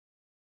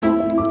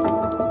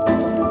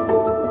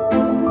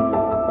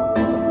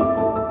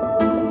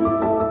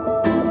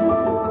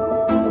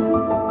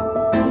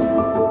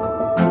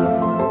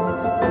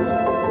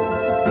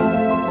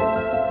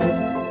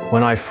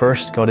When I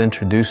first got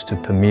introduced to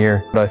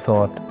PAMIR, I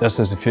thought, this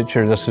is the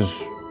future, this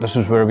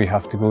is where we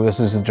have to go, this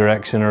is the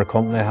direction our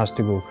company has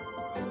to go.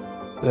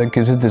 It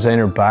gives the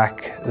designer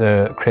back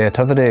the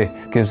creativity,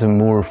 gives them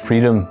more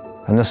freedom,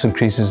 and this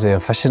increases the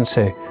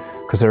efficiency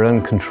because they're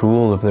in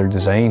control of their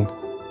design.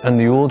 In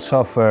the old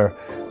software,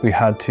 we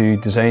had to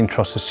design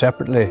trusses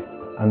separately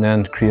and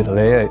then create a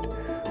layout,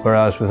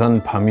 whereas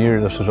within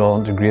PAMIR, this was all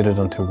integrated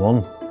into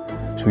one.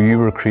 So you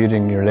were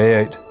creating your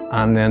layout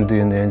and then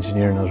doing the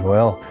engineering as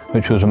well,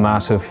 which was a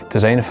massive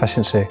design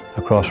efficiency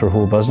across our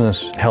whole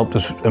business. It helped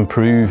us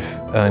improve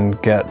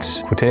and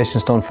get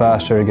quotations done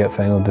faster, get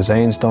final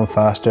designs done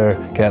faster,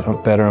 get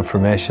better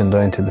information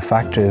down to the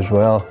factory as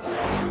well.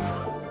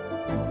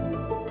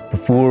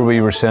 Before we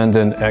were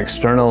sending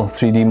external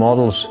 3D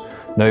models,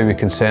 now we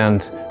can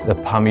send the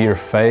PAMIR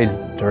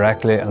file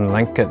directly and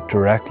link it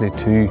directly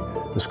to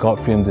the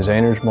Scotframe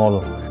designer's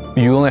model.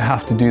 You only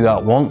have to do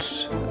that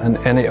once, and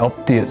any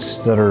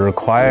updates that are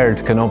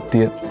required can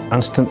update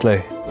instantly.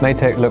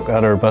 MiTek look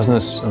at our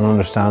business and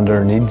understand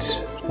our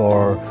needs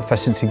for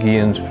efficiency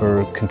gains,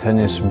 for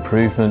continuous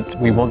improvement.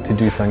 We want to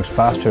do things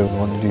faster, we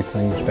want to do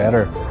things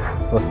better.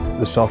 With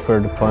the software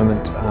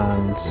deployment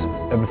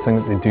and everything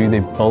that they do,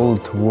 they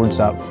build towards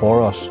that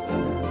for us,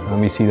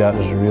 and we see that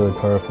as a really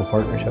powerful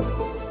partnership.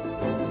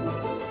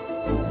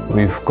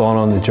 We've gone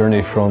on the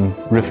journey from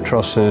roof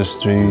trusses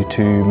through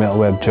to metal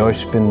web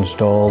joists being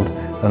installed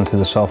into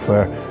the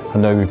software,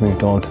 and now we've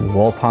moved on to the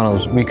wall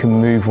panels. We can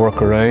move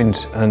work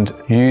around and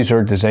use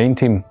our design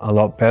team a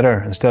lot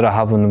better. Instead of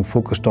having them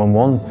focused on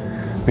one,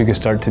 we can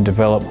start to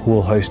develop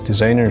whole house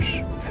designers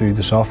through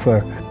the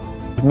software.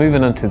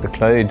 Moving into the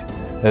cloud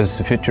is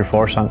the future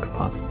for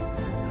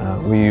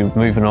Saint-Gobain. We're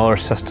moving all our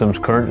systems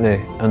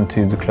currently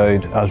into the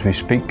cloud as we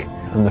speak,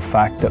 and the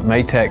fact that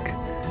MiTek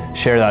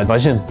share that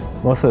vision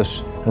with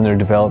us and they're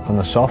developing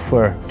a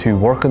software to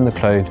work in the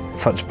cloud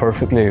fits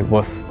perfectly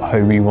with how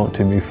we want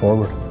to move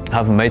forward.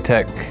 Having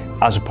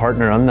MiTek as a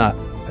partner in that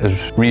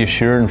is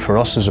reassuring for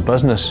us as a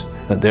business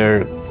that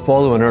they're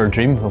following our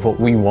dream of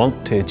what we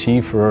want to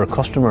achieve for our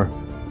customer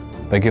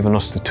by giving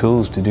us the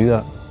tools to do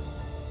that.